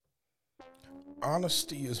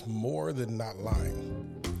Honesty is more than not lying.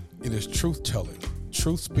 It is truth telling,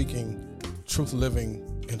 truth speaking, truth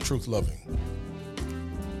living, and truth loving.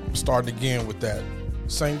 Starting again with that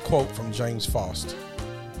same quote from James Faust,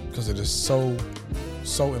 because it is so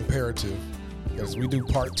imperative as we do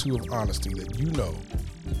part 2 of honesty that you know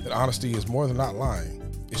that honesty is more than not lying.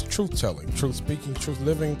 It's truth telling, truth speaking, truth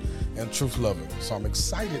living, and truth loving. So I'm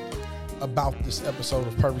excited about this episode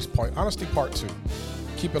of Purvey's Point, Honesty Part 2.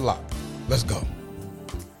 Keep it locked. Let's go.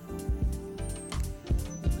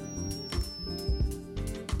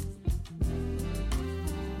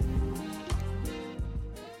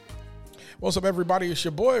 What's up, everybody? It's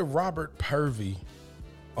your boy, Robert Purvey,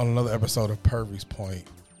 on another episode of Purvey's Point.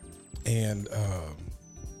 And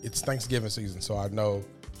it's Thanksgiving season, so I know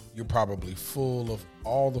you're probably full of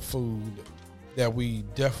all the food that we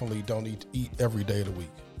definitely don't need to eat every day of the week.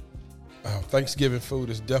 Thanksgiving food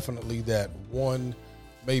is definitely that 1,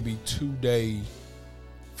 maybe 2 day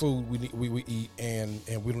food we eat, and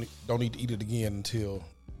we don't need to eat it again until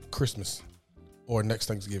Christmas or next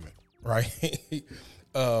Thanksgiving, right?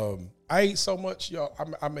 I ate so much, y'all.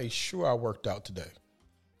 I made sure I worked out today,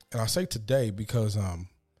 and I say today because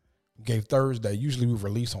gave Thursday. Usually we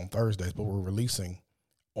release on Thursdays, but we're releasing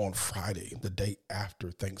on Friday, the day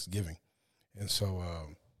after Thanksgiving, and so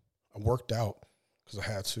I worked out because I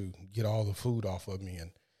had to get all the food off of me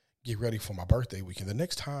and get ready for my birthday weekend. The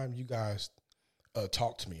next time you guys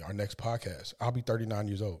talk to me, our next podcast, I'll be 39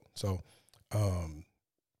 years old. So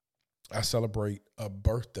I celebrate a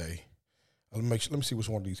birthday. Let me see which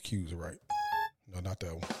one of these cues are right. No, not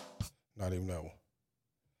that one. Not even that one.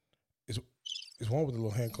 It's one with the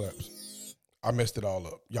little hand claps. I messed it all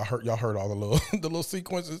up. Y'all heard all the little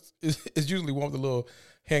sequences. It's usually one with the little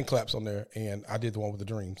hand claps on there, and I did the one with the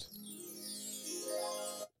dreams.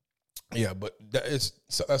 Yeah, but that's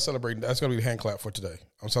celebrating. That's gonna be the hand clap for today.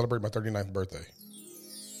 I'm celebrating my 39th birthday,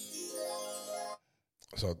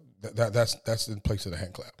 so that's in place of the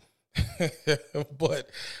hand clap.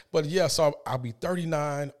 but yeah, so I'll be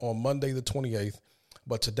 39 on Monday the 28th.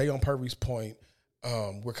 But today on Purvey's Point,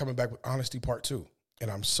 we're coming back with Honesty Part 2,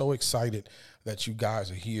 and I'm so excited that you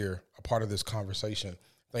guys are here, a part of this conversation.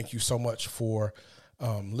 Thank you so much for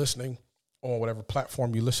listening on whatever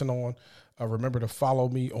platform you listen on. Remember to follow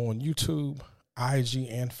me on YouTube, IG,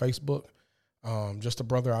 and Facebook. Just a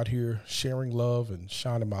brother out here sharing love and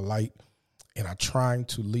shining my light, and I'm trying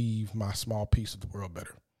to leave my small piece of the world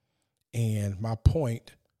better. And my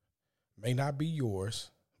point may not be yours,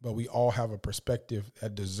 but we all have a perspective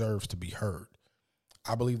that deserves to be heard.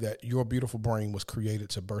 I believe that your beautiful brain was created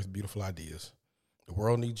to birth beautiful ideas. The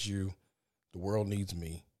world needs you. The world needs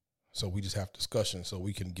me. So we just have discussion so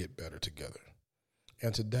we can get better together.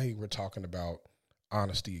 And today we're talking about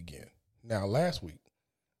honesty again. Now, last week,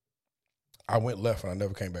 I went left and I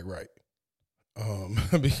never came back right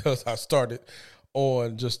because I started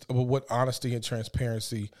on just what honesty and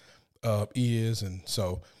transparency is. And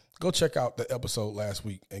so go check out the episode last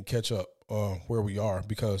week and catch up where we are,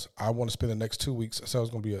 because I want to spend the next 2 weeks. So it's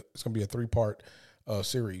going to be a 3-part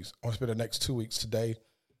series. I want to spend the next 2 weeks, today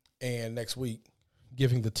and next week,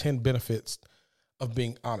 giving the 10 benefits of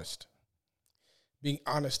being honest. Being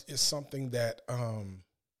honest is something that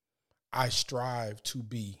I strive to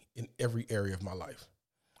be in every area of my life,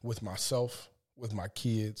 with myself, with my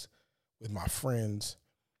kids, with my friends.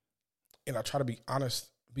 And I try to be honest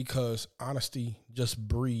because honesty just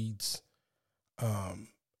breeds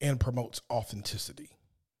and promotes authenticity.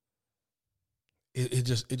 It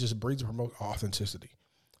just breeds and promotes authenticity.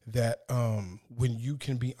 That when you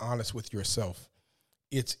can be honest with yourself,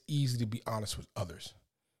 it's easy to be honest with others.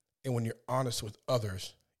 And when you're honest with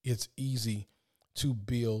others, it's easy to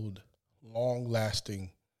build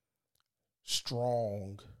long-lasting,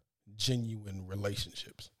 strong, genuine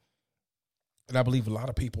relationships. And I believe a lot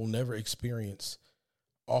of people never experience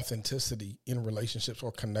authenticity in relationships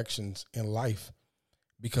or connections in life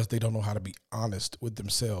because they don't know how to be honest with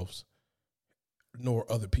themselves nor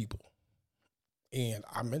other people. And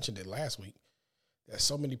I mentioned it last week that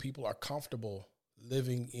so many people are comfortable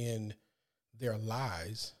living in their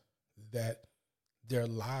lies that their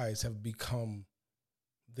lies have become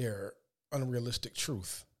their unrealistic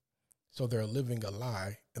truth. So they're living a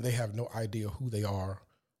lie and they have no idea who they are,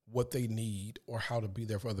 what they need, or how to be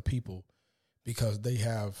there for other people, because they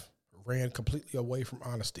have ran completely away from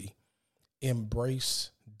honesty,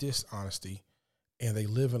 embrace dishonesty, and they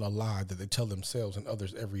live in a lie that they tell themselves and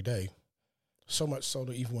others every day. So much so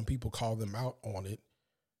that even when people call them out on it,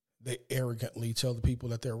 they arrogantly tell the people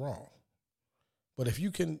that they're wrong. But if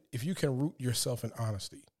you can root yourself in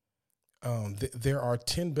honesty, there are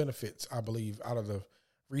 10 benefits, I believe, out of the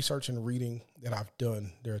research and reading that I've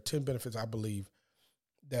done, there are 10 benefits I believe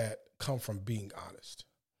that come from being honest.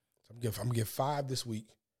 So I'm going to give 5 this week,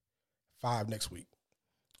 5 next week.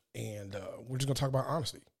 And we're just going to talk about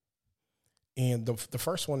honesty. And the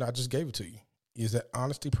first one, I just gave it to you, is that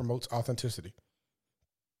honesty promotes authenticity.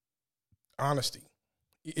 Honesty.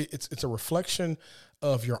 It's a reflection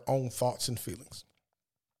of your own thoughts and feelings.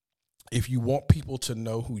 If you want people to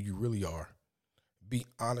know who you really are, be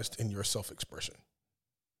honest in your self-expression.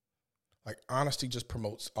 Like, honesty just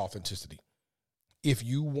promotes authenticity. If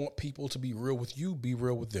you want people to be real with you, be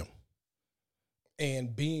real with them.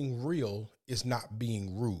 And being real is not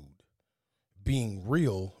being rude. Being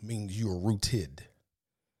real means you're rooted.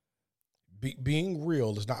 Being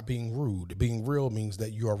real is not being rude. Being real means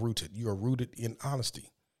that you are rooted. You are rooted in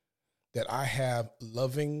honesty. That I have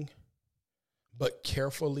loving, but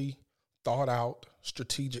carefully thought out,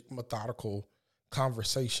 strategic, methodical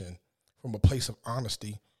conversation from a place of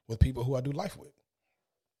honesty with people who I do life with.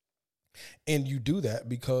 And you do that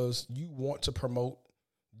because you want to promote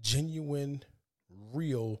genuine,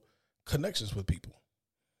 real connections with people.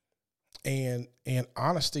 And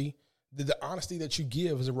honesty, the honesty that you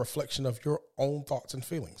give is a reflection of your own thoughts and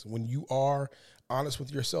feelings. When you are honest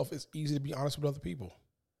with yourself, it's easy to be honest with other people.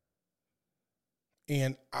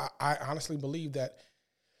 And I honestly believe that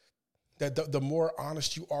the more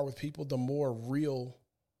honest you are with people, the more real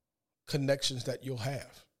connections that you'll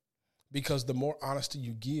have. Because the more honesty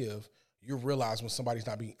you give, you realize when somebody's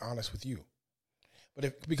not being honest with you.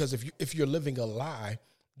 But if you're living a lie,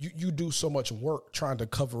 you do so much work trying to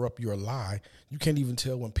cover up your lie, you can't even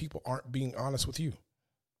tell when people aren't being honest with you.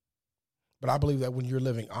 But I believe that when you're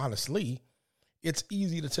living honestly, it's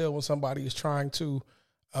easy to tell when somebody is trying to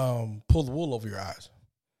pull the wool over your eyes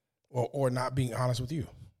or not being honest with you.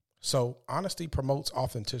 So honesty promotes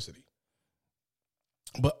authenticity.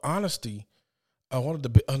 But honesty,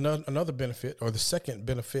 another benefit, or the second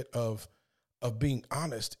benefit of being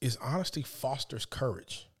honest, is honesty fosters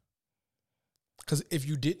courage. Because if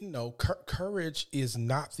you didn't know, courage is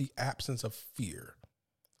not the absence of fear.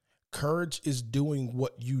 Courage is doing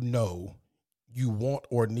what you know you want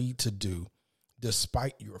or need to do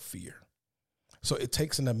despite your fear. So it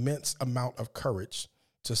takes an immense amount of courage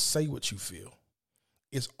to say what you feel.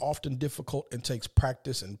 It's often difficult and takes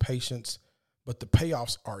practice and patience, but the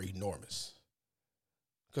payoffs are enormous.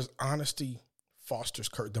 Because honesty fosters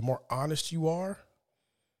courage. The more honest you are,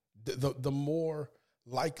 the more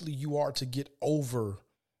likely you are to get over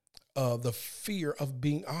the fear of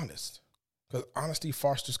being honest. Because honesty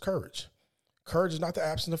fosters courage. Courage is not the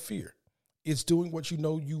absence of fear. It's doing what you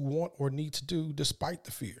know you want or need to do despite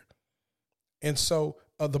the fear. And so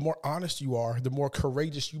the more honest you are, the more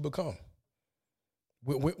courageous you become.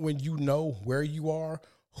 When you know where you are,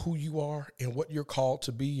 who you are, and what you're called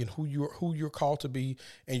to be, and who you're called to be,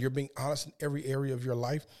 and you're being honest in every area of your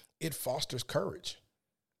life, it fosters courage.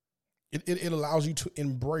 It allows you to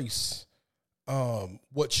embrace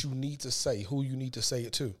what you need to say, who you need to say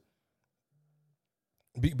it to.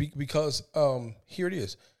 Because here it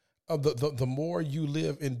is. The more you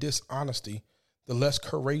live in dishonesty, the less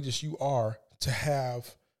courageous you are to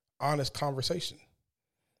have honest conversation.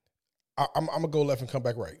 I'm going to go left and come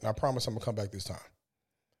back right. And I promise I'm going to come back this time.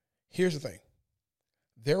 Here's the thing.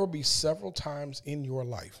 There will be several times in your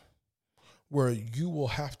life where you will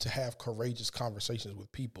have to have courageous conversations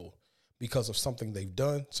with people because of something they've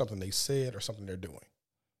done, something they said, or something they're doing.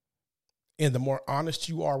 And the more honest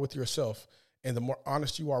you are with yourself and the more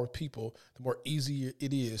honest you are with people, the more easier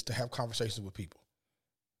it is to have conversations with people.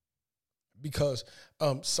 Because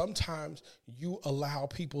sometimes you allow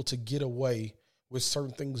people to get away with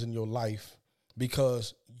certain things in your life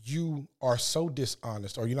because you are so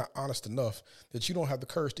dishonest, or you're not honest enough that you don't have the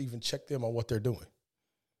courage to even check them on what they're doing.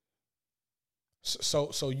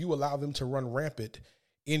 So you allow them to run rampant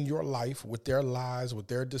in your life with their lies, with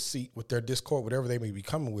their deceit, with their discord, whatever they may be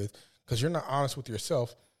coming with, because you're not honest with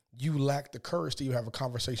yourself. You lack the courage to even have a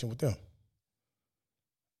conversation with them.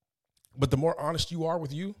 But the more honest you are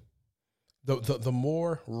with you, the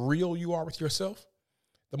more real you are with yourself,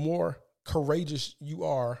 the more courageous you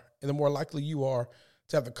are, and the more likely you are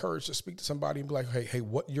to have the courage to speak to somebody and be like, hey,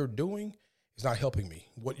 what you're doing is not helping me.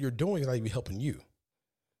 What you're doing is not even helping you.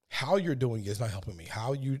 How you're doing it is not helping me.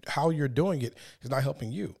 How you're doing it is not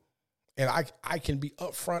helping you. And I can be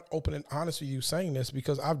upfront, open, and honest with you saying this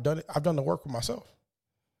because I've done it. I've done the work with myself.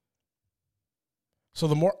 So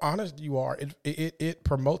the more honest you are, it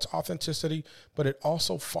promotes authenticity, but it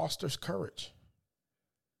also fosters courage.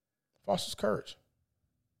 Fosters courage.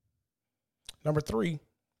 Number 3,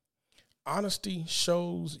 honesty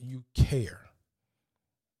shows you care.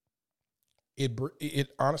 It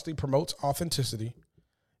honestly promotes authenticity,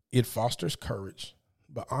 It fosters courage,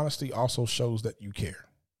 but honesty also shows that you care.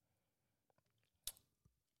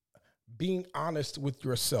 Being honest with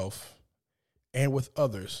yourself and with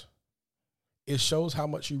others, it shows how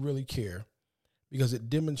much you really care because it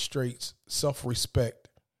demonstrates self-respect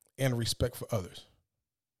and respect for others.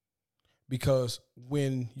 Because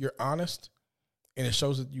when you're honest and it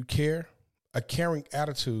shows that you care, a caring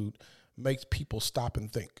attitude makes people stop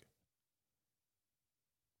and think.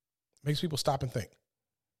 Makes people stop and think.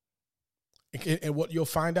 And what you'll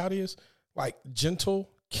find out is, like,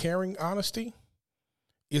 gentle, caring honesty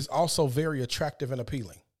is also very attractive and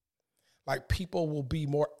appealing. Like, people will be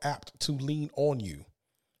more apt to lean on you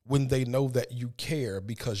when they know that you care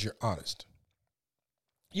because you're honest.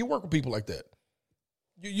 You work with people like that.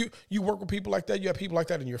 You work with people like that. You have people like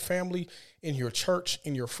that in your family, in your church,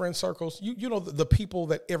 in your friend circles. You know the people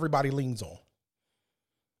that everybody leans on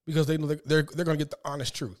because they know they're going to get the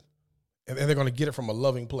honest truth, and they're going to get it from a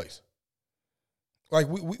loving place. Like,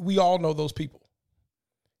 we all know those people.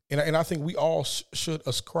 And I think we all should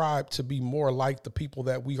ascribe to be more like the people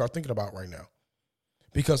that we are thinking about right now,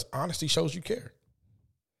 because honesty shows you care.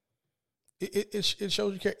 It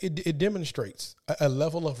shows you care. It demonstrates a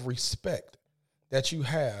level of respect that you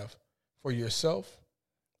have for yourself,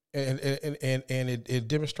 and it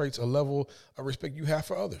demonstrates a level of respect you have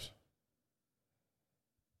for others.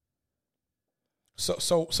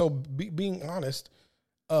 So being honest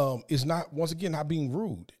is not, once again, not being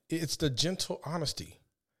rude. It's the gentle honesty.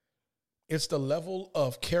 It's the level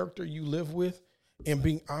of character you live with and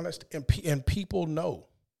being honest, and people know.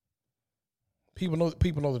 People know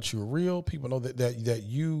that you're real. People know that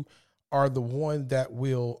you are the one that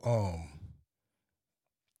will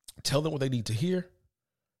tell them what they need to hear,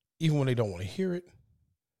 even when they don't want to hear it.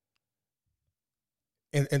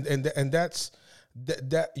 And that's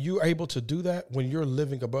that you're able to do that when you're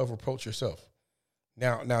living above reproach yourself.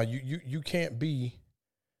 Now you can't be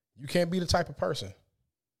the type of person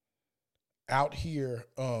out here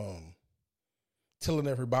telling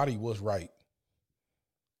everybody what's right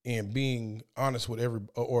and being honest with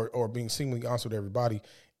or being seemingly honest with everybody,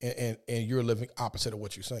 and you're living opposite of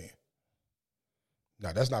what you're saying.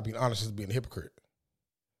 Now, that's not being honest, it's being a hypocrite.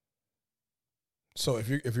 So if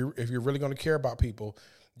you're really going to care about people,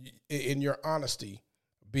 in your honesty,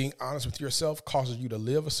 being honest with yourself causes you to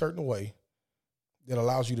live a certain way that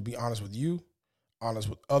allows you to be honest with you, honest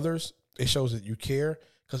with others. It shows that you care,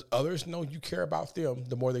 because others know you care about them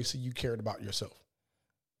the more they see you cared about yourself.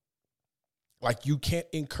 Like, you can't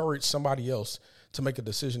encourage somebody else to make a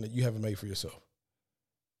decision that you haven't made for yourself.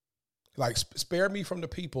 Like, spare me from the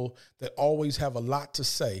people that always have a lot to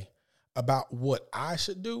say about what I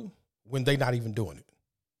should do when they're not even doing it.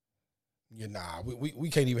 We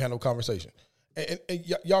can't even have no conversation. And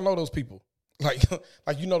y'all know those people. Like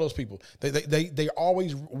you know those people. They're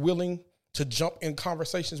always willing to jump in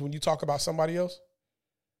conversations when you talk about somebody else.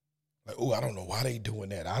 Like, oh, I don't know why they doing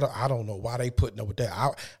that. I don't know why they putting up with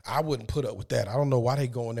that. I wouldn't put up with that. I don't know why they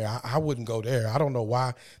going there. I wouldn't go there. I don't know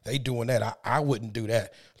why they doing that. I wouldn't do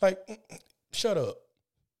that. Like, shut up.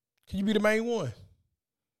 Can you be the main one?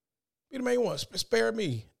 Be the main one. Spare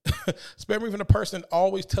me. Spare me from the person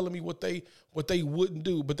always telling me what they wouldn't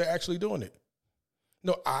do, but they're actually doing it.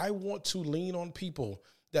 No, I want to lean on people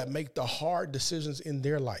that make the hard decisions in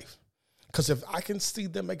their life. Because if I can see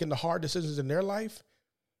them making the hard decisions in their life,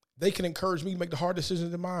 they can encourage me to make the hard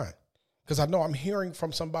decisions in mine, because I know I'm hearing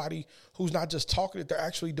from somebody who's not just talking it, they're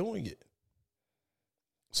actually doing it.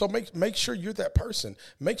 So make sure you're that person.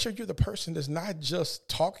 Make sure you're the person that's not just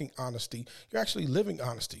talking honesty, you're actually living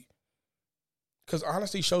honesty. Because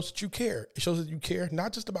honesty shows that you care. It shows that you care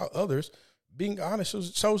not just about others. Being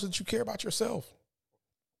honest shows that you care about yourself.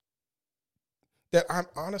 That I'm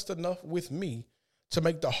honest enough with me to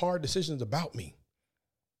make the hard decisions about me.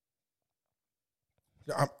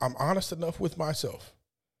 I'm honest enough with myself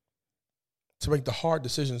to make the hard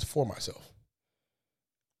decisions for myself.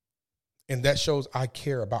 And that shows I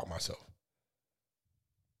care about myself.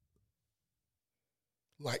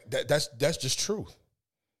 Like, that's just truth.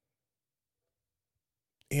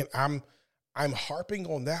 And I'm harping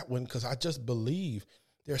on that one because I just believe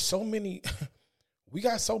there's so many, we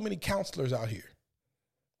got so many counselors out here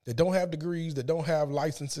that don't have degrees, that don't have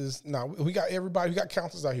licenses. Now, we got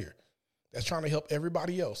counselors out here that's trying to help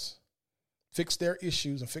everybody else fix their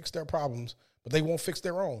issues and fix their problems, but they won't fix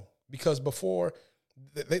their own because before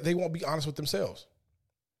they won't be honest with themselves.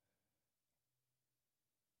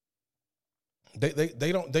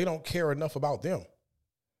 They don't care enough about them.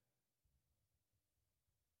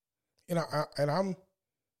 And I'm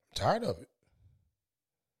tired of it.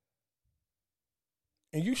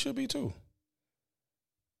 And you should be too.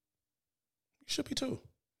 You should be too.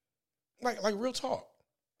 Like real talk.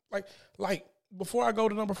 Like before I go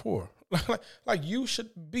to number 4, like you should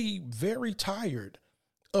be very tired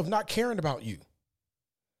of not caring about you.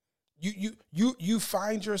 You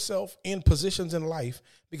find yourself in positions in life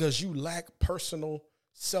because you lack personal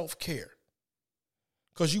self-care.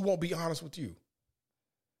 Because you won't be honest with you.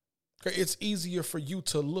 Okay, it's easier for you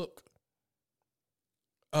to look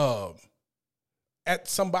at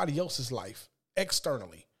somebody else's life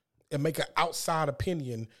externally and make an outside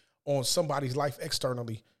opinion on somebody's life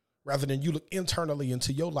externally rather than you look internally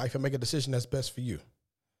into your life and make a decision that's best for you.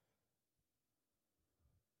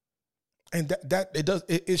 And that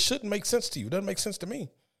it shouldn't make sense to you. It doesn't make sense to me.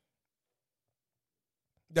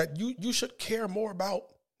 That you should care more about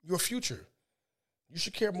your future. You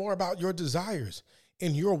should care more about your desires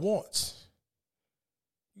and your wants.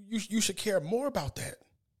 You should care more about that.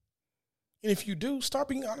 And if you do, start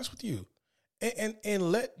being honest with you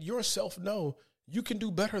and let yourself know you can do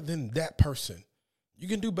better than that person. You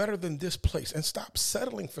can do better than this place, and stop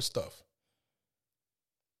settling for stuff.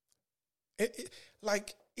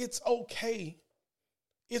 It's okay.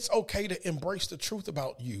 It's okay to embrace the truth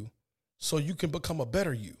about you so you can become a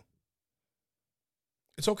better you.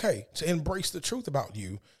 It's okay to embrace the truth about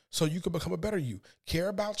you so you can become a better you. Care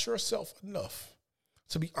about yourself enough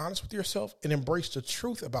to be honest with yourself and embrace the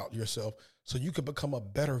truth about yourself so you can become a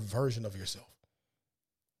better version of yourself.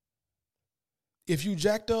 If you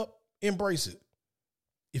jacked up, embrace it.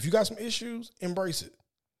 If you got some issues, embrace it.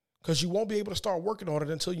 Because you won't be able to start working on it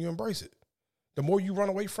until you embrace it. The more you run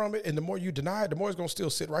away from it and the more you deny it, the more it's going to still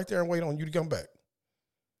sit right there and wait on you to come back.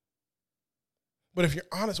 But if you're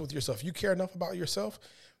honest with yourself, you care enough about yourself,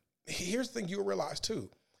 here's the thing you'll realize too.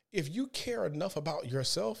 If you care enough about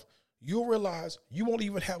yourself, you'll realize you won't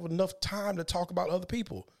even have enough time to talk about other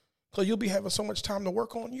people because you'll be having so much time to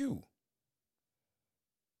work on you.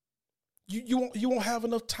 You won't have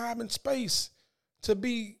enough time and space to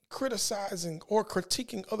be criticizing or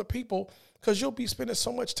critiquing other people because you'll be spending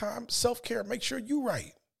so much time self-care. Make sure you're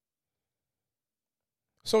right.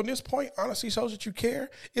 So at this point, honesty shows that you care.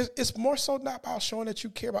 It's more so not about showing that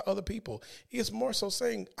you care about other people. It's more so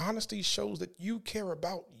saying honesty shows that you care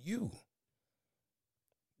about you.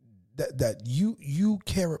 That you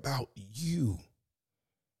care about you.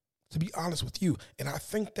 To be honest with you. And I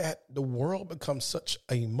think that the world becomes such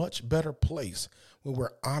a much better place when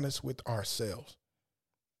we're honest with ourselves.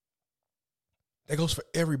 That goes for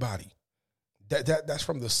everybody. That's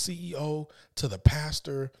from the CEO to the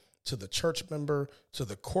pastor, to the church member, to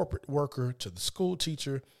the corporate worker, to the school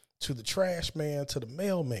teacher, to the trash man, to the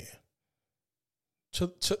mailman, to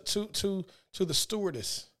the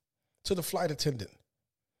stewardess, to the flight attendant,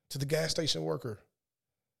 to the gas station worker,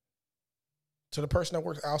 to the person that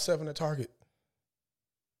works aisle 7 at Target.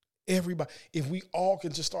 Everybody, if we all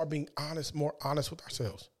can just start being honest, more honest with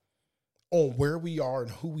ourselves on where we are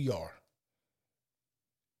and who we are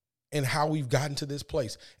and how we've gotten to this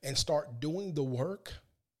place and start doing the work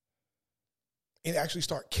and actually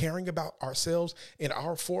start caring about ourselves and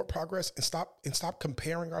our forward progress and stop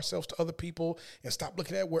comparing ourselves to other people and stop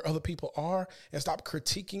looking at where other people are and stop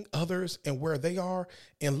critiquing others and where they are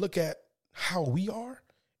and look at how we are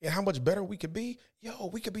and how much better we could be.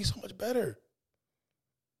 We could be so much better.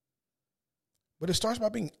 But it starts by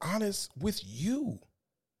being honest with you,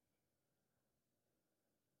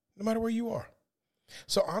 no matter where you are.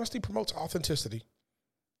 So honesty promotes authenticity.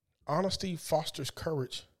 Honesty fosters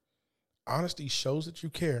courage. Honesty shows that you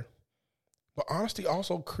care. But honesty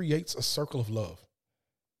also creates a circle of love.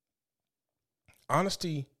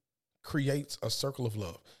 Honesty creates a circle of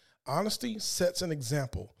love. Honesty sets an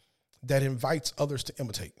example that invites others to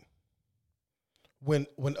imitate. When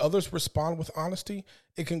others respond with honesty,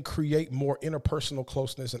 it can create more interpersonal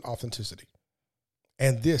closeness and authenticity.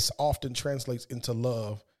 And this often translates into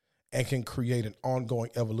love and can create an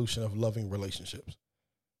ongoing evolution of loving relationships.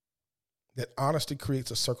 That honesty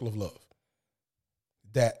creates a circle of love.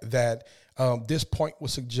 That this point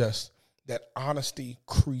would suggest that honesty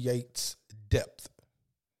creates depth,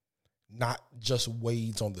 not just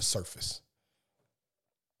wades on the surface.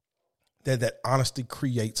 That honesty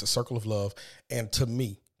creates a circle of love. And to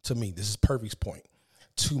me, this is Purvey's point.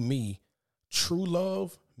 To me, true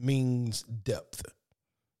love means depth.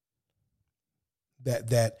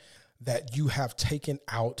 That you have taken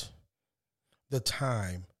out the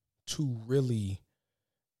time to really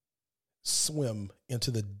swim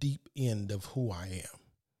into the deep end of who I am.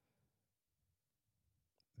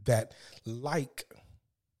 That like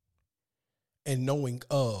and knowing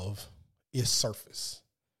of is surface.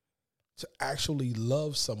 To actually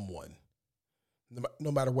love someone,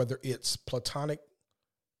 no matter whether it's platonic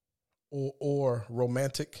or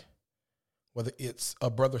romantic, whether it's a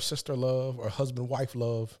brother-sister love or husband-wife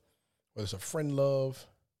love, whether it's a friend love.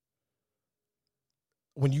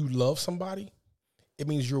 When you love somebody, it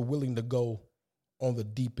means you're willing to go on the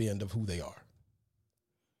deep end of who they are.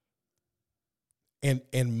 And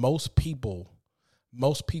most people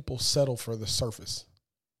settle for the surface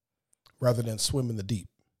rather than swim in the deep.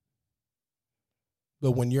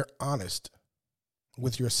 But when you're honest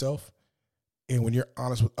with yourself and when you're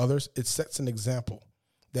honest with others, it sets an example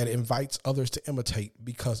that invites others to imitate,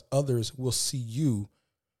 because others will see you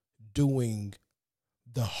doing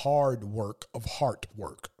the hard work of heart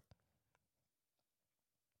work.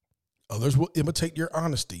 Others will imitate your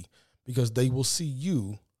honesty because they will see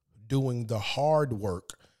you doing the hard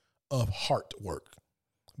work of heart work,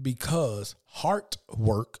 because heart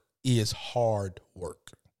work is hard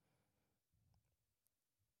work.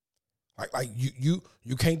 Like you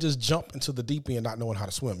can't just jump into the deep end not knowing how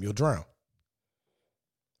to swim. You'll drown.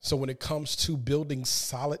 So when it comes to building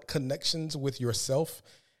solid connections with yourself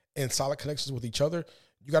and solid connections with each other,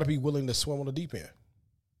 you got to be willing to swim on the deep end.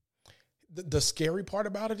 The scary part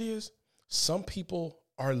about it is some people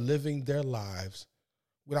are living their lives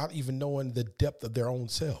without even knowing the depth of their own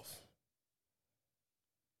self.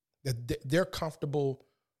 That they're comfortable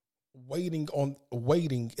waiting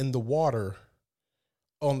in the water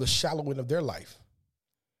on the shallow end of their life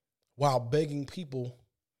while begging people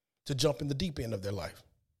to jump in the deep end of their life.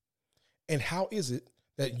 And how is it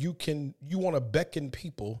that you want to beckon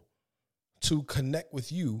people to connect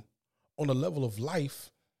with you on a level of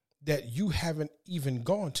life that you haven't even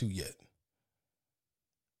gone to yet?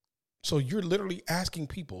 So you're literally asking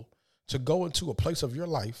people to go into a place of your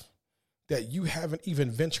life that you haven't even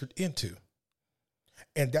ventured into.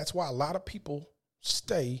 And that's why a lot of people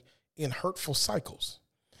stay in hurtful cycles,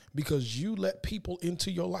 because you let people into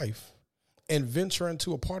your life and venture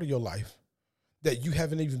into a part of your life that you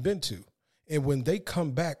haven't even been to. And when they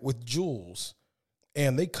come back with jewels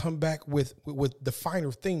and they come back with the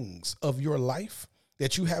finer things of your life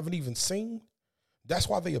that you haven't even seen, that's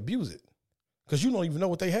why they abuse it, because you don't even know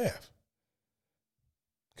what they have,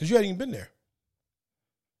 because you hadn't even been there.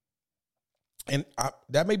 And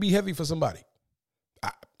that may be heavy for somebody.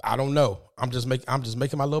 I don't know. I'm just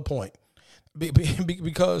making my little point,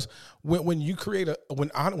 because when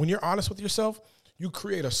you're honest with yourself, you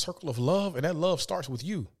create a circle of love, and that love starts with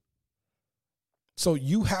you. So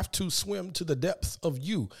you have to swim to the depths of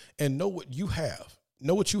you and know what you have,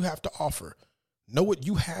 know what you have to offer, know what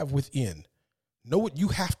you have within, know what you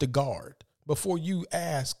have to guard before you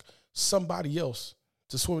ask somebody else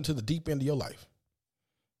to swim into the deep end of your life.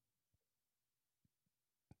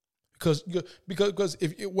 Because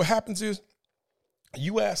what happens is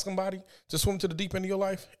you ask somebody to swim to the deep end of your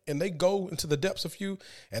life, and they go into the depths of you,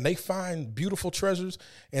 and they find beautiful treasures,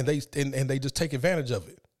 and they just take advantage of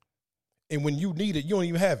it. And when you need it, you don't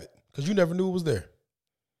even have it, because you never knew it was there.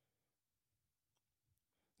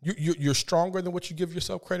 You're stronger than what you give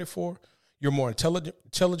yourself credit for. You're more intelligent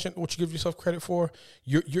than what you give yourself credit for.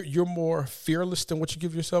 You're more fearless than what you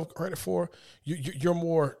give yourself credit for. You're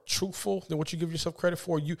more truthful than what you give yourself credit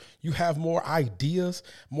for. You have more ideas,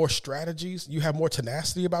 more strategies. You have more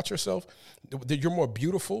tenacity about yourself. You're more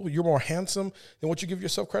beautiful. You're more handsome than what you give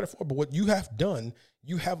yourself credit for. But what you have done,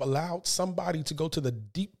 you have allowed somebody to go to the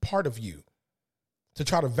deep part of you to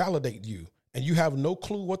try to validate you. And you have no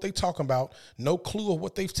clue what they're talking about, no clue of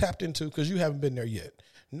what they've tapped into, because you haven't been there yet.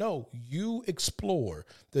 No, you explore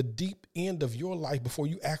the deep end of your life before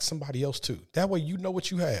you ask somebody else to. That way you know what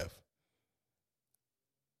you have.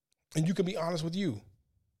 And you can be honest with you.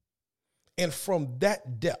 And from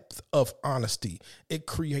that depth of honesty, it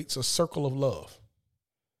creates a circle of love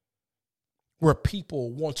where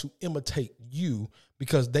people want to imitate you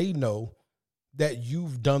because they know that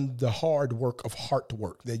you've done the hard work of heart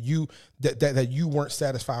work, that you weren't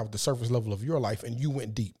satisfied with the surface level of your life and you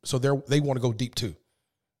went deep. So they want to go deep too.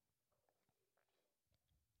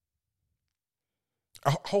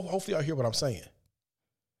 Hopefully y'all hear what I'm saying.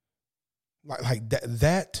 Like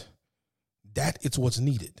that it's what's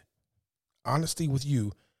needed. Honesty with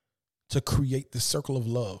you to create this circle of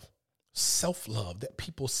love, self-love that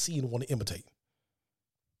people see and want to imitate.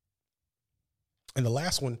 And the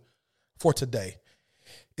last one for today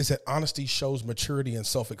is that honesty shows maturity and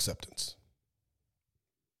self-acceptance.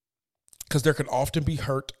 Because there can often be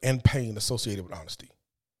hurt and pain associated with honesty.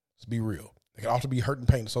 Let's be real. There can often be hurt and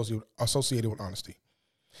pain associated with honesty.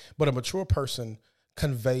 But a mature person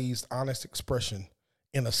conveys honest expression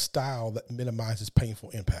in a style that minimizes painful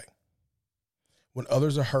impact. When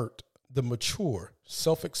others are hurt, the mature,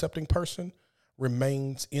 self-accepting person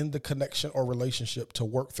remains in the connection or relationship to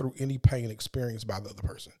work through any pain experienced by the other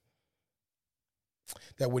person.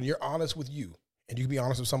 that when you're honest with you and you can be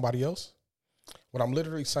honest with somebody else, what I'm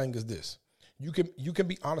literally saying is this. You can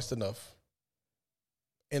be honest enough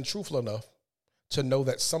and truthful enough to know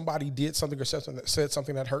that somebody did something or said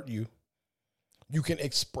something that hurt you. You can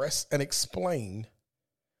express and explain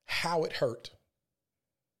how it hurt.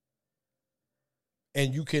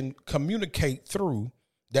 And you can communicate through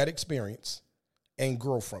that experience and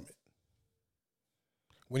grow from it.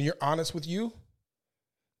 When you're honest with you,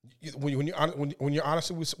 when you're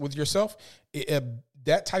honest with yourself,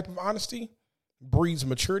 that type of honesty breeds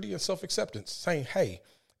maturity and self-acceptance, saying, hey,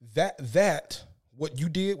 that what you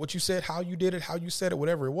did, what you said, how you did it, how you said it,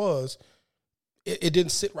 whatever it was, it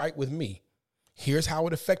didn't sit right with me. Here's how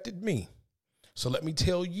it affected me. So let me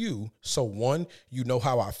tell you. So 1, you know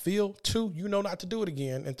how I feel. 2, you know not to do it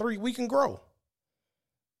again. And 3, we can grow.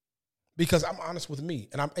 Because I'm honest with me,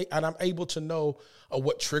 and I'm able to know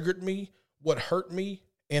what triggered me, what hurt me,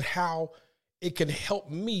 and how it can help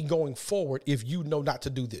me going forward if you know not to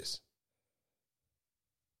do this.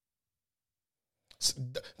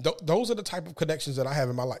 Those are the type of connections that I have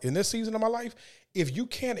in my life. In this season of my life, if you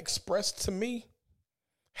can't express to me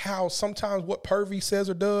how sometimes what Pervy says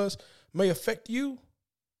or does may affect you,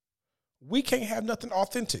 we can't have nothing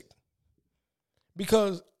authentic.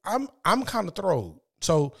 Because I'm kind of throwed.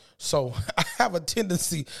 So I have a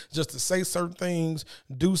tendency just to say certain things,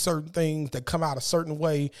 do certain things that come out a certain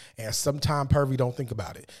way, and sometimes Pervy don't think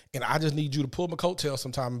about it. And I just need you to pull my coattails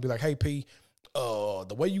sometime and be like, hey, P,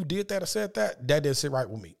 the way you did that or said that didn't sit right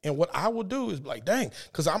with me. And what I will do is be like, dang,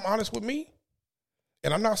 because I'm honest with me,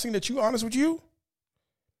 and I'm not seeing that you honest with you.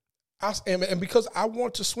 And because I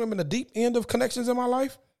want to swim in the deep end of connections in my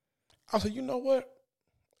life, I'll say, you know what?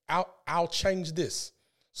 I'll change this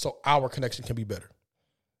so our connection can be better.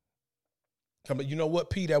 But you know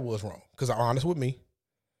what, P, that was wrong. Because I'm honest with me.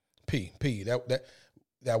 P,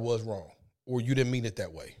 that was wrong. Or you didn't mean it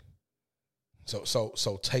that way.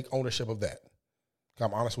 So take ownership of that.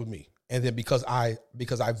 I'm honest with me. And then because I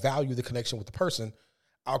value the connection with the person,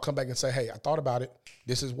 I'll come back and say, hey, I thought about it.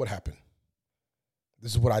 This is what happened.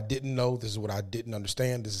 This is what I didn't know. This is what I didn't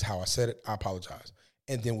understand. This is how I said it. I apologize.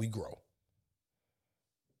 And then we grow.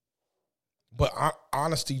 But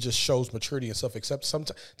honesty just shows maturity and self-acceptance.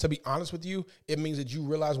 Sometimes, to be honest with you, it means that you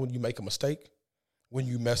realize when you make a mistake, when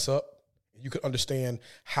you mess up, you can understand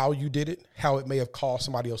how you did it, how it may have caused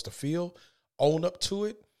somebody else to feel, own up to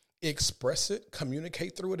it, express it,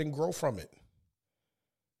 communicate through it, and grow from it.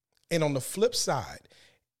 And on the flip side,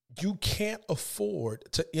 you can't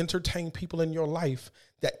afford to entertain people in your life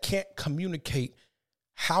that can't communicate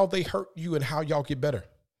how they hurt you and how y'all get better.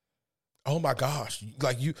 Oh my gosh.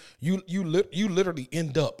 Like you literally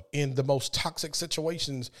end up in the most toxic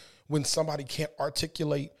situations when somebody can't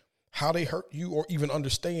articulate how they hurt you or even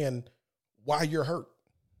understand why you're hurt.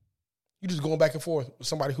 You're just going back and forth with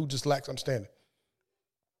somebody who just lacks understanding.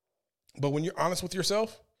 But when you're honest with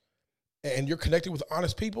yourself and you're connected with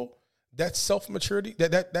honest people, that self-maturity,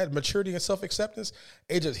 that maturity and self-acceptance,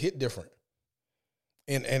 it just hit different.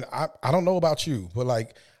 And I don't know about you, but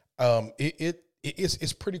like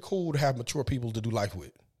it's pretty cool to have mature people to do life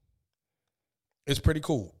with. It's pretty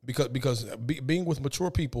cool because being with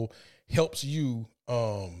mature people helps you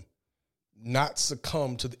not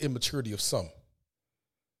succumb to the immaturity of some.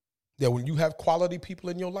 That when you have quality people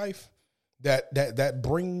in your life that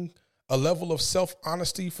bring a level of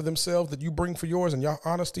self-honesty for themselves that you bring for yours, and y'all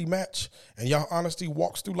honesty match, and y'all honesty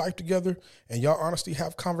walks through life together, and y'all honesty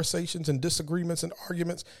have conversations and disagreements and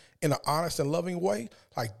arguments in an honest and loving way,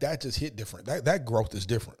 like that just hit different. That growth is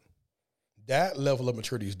different. That level of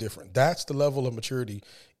maturity is different. That's the level of maturity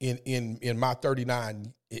in my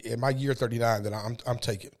 39, in my year 39 that I'm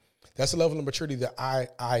taking. That's the level of maturity that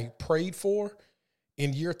I prayed for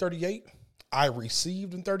in year 38. I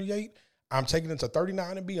received in 38. I'm taking it to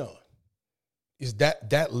 39 and beyond. Is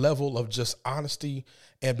that level of just honesty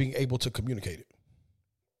and being able to communicate it.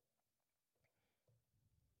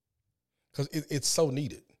 Because it's so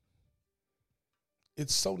needed.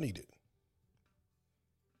 It's so needed.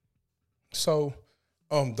 So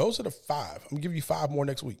those are the 5. I'm going to give you 5 more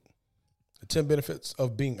next week. The 10 benefits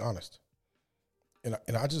of being honest. And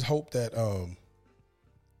I just hope that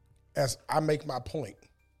as I make my point,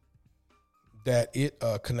 that it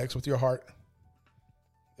connects with your heart,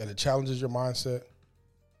 that it challenges your mindset,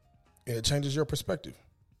 and it changes your perspective.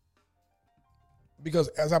 Because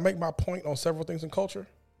as I make my point on several things in culture,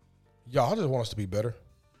 y'all just want us to be better.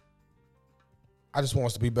 I just want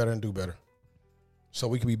us to be better and do better. So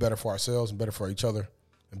we can be better for ourselves and better for each other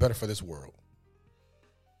and better for this world.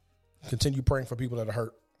 Continue praying for people that are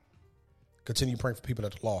hurt. Continue praying for people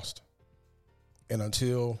that are lost. And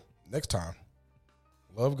until next time,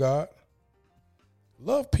 love God,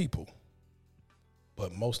 love people,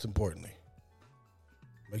 but most importantly,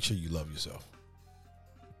 make sure you love yourself.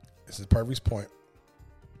 This is Purvey's Point.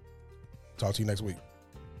 Talk to you next week.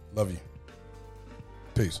 Love you.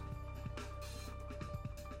 Peace.